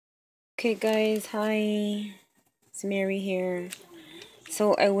Okay guys, hi, it's Mary here.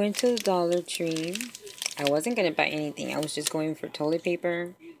 So I went to the Dollar Tree. I wasn't gonna buy anything. I was just going for toilet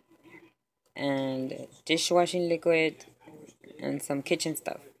paper and dishwashing liquid and some kitchen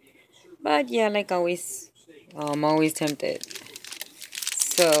stuff. But yeah, like always, I'm always tempted.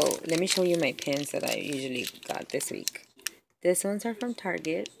 So let me show you my pens that I usually got this week. These ones are from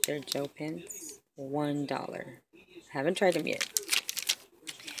Target. They're gel pens, $1. Haven't tried them yet.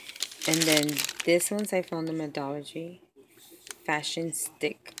 And then this ones I found them at Dollar Tree. Fashion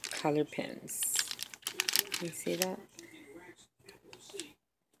stick color pens. You see that?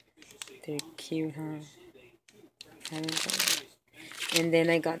 They're cute, huh? Haven't tried. And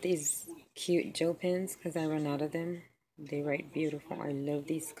then I got these cute gel pens because I ran out of them. They write beautiful. I love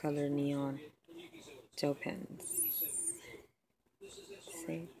these color neon gel pens.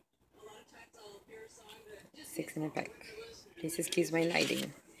 See? 6 in a pack. Please excuse my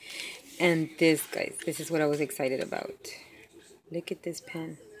lighting. And this, guys, this is what I was excited about. Look at this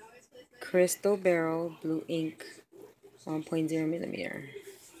pen. Crystal Barrel Blue Ink 1.0 millimeter.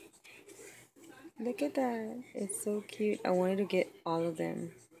 Look at that. It's so cute. I wanted to get all of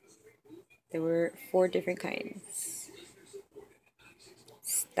them. There were 4 different kinds.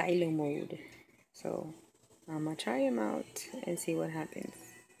 Stylo mode. So I'm gonna try them out and see what happens.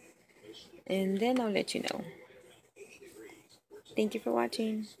 And then I'll let you know. Thank you for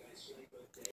watching.